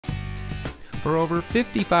For over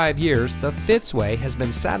 55 years, the Fitzway has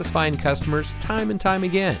been satisfying customers time and time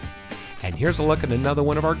again. And here's a look at another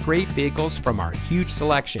one of our great vehicles from our huge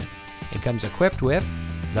selection. It comes equipped with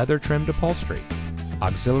leather trimmed upholstery,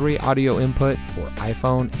 auxiliary audio input for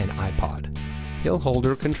iPhone and iPod, hill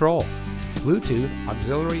holder control, Bluetooth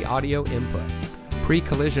auxiliary audio input,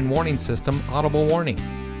 pre-collision warning system audible warning,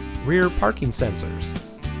 rear parking sensors,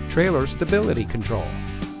 trailer stability control,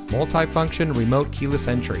 multifunction remote keyless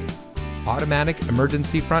entry, automatic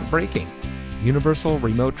emergency front braking, universal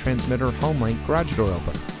remote transmitter HomeLink garage door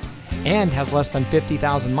opener, and has less than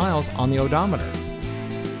 50,000 miles on the odometer.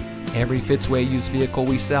 Every Fitzway used vehicle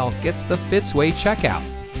we sell gets the Fitzway checkout.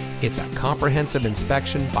 It's a comprehensive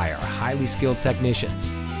inspection by our highly skilled technicians,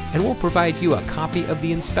 and we'll provide you a copy of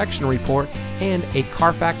the inspection report and a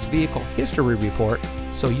Carfax vehicle history report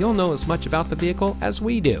so you'll know as much about the vehicle as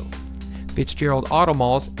we do. Fitzgerald Auto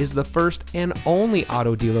Malls is the first and only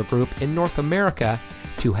auto dealer group in North America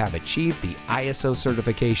to have achieved the ISO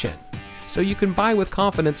certification, so you can buy with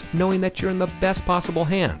confidence knowing that you're in the best possible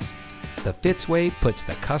hands. The Fitzway puts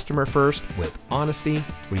the customer first with honesty,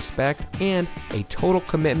 respect, and a total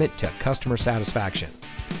commitment to customer satisfaction.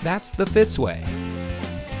 That's the Fitzway.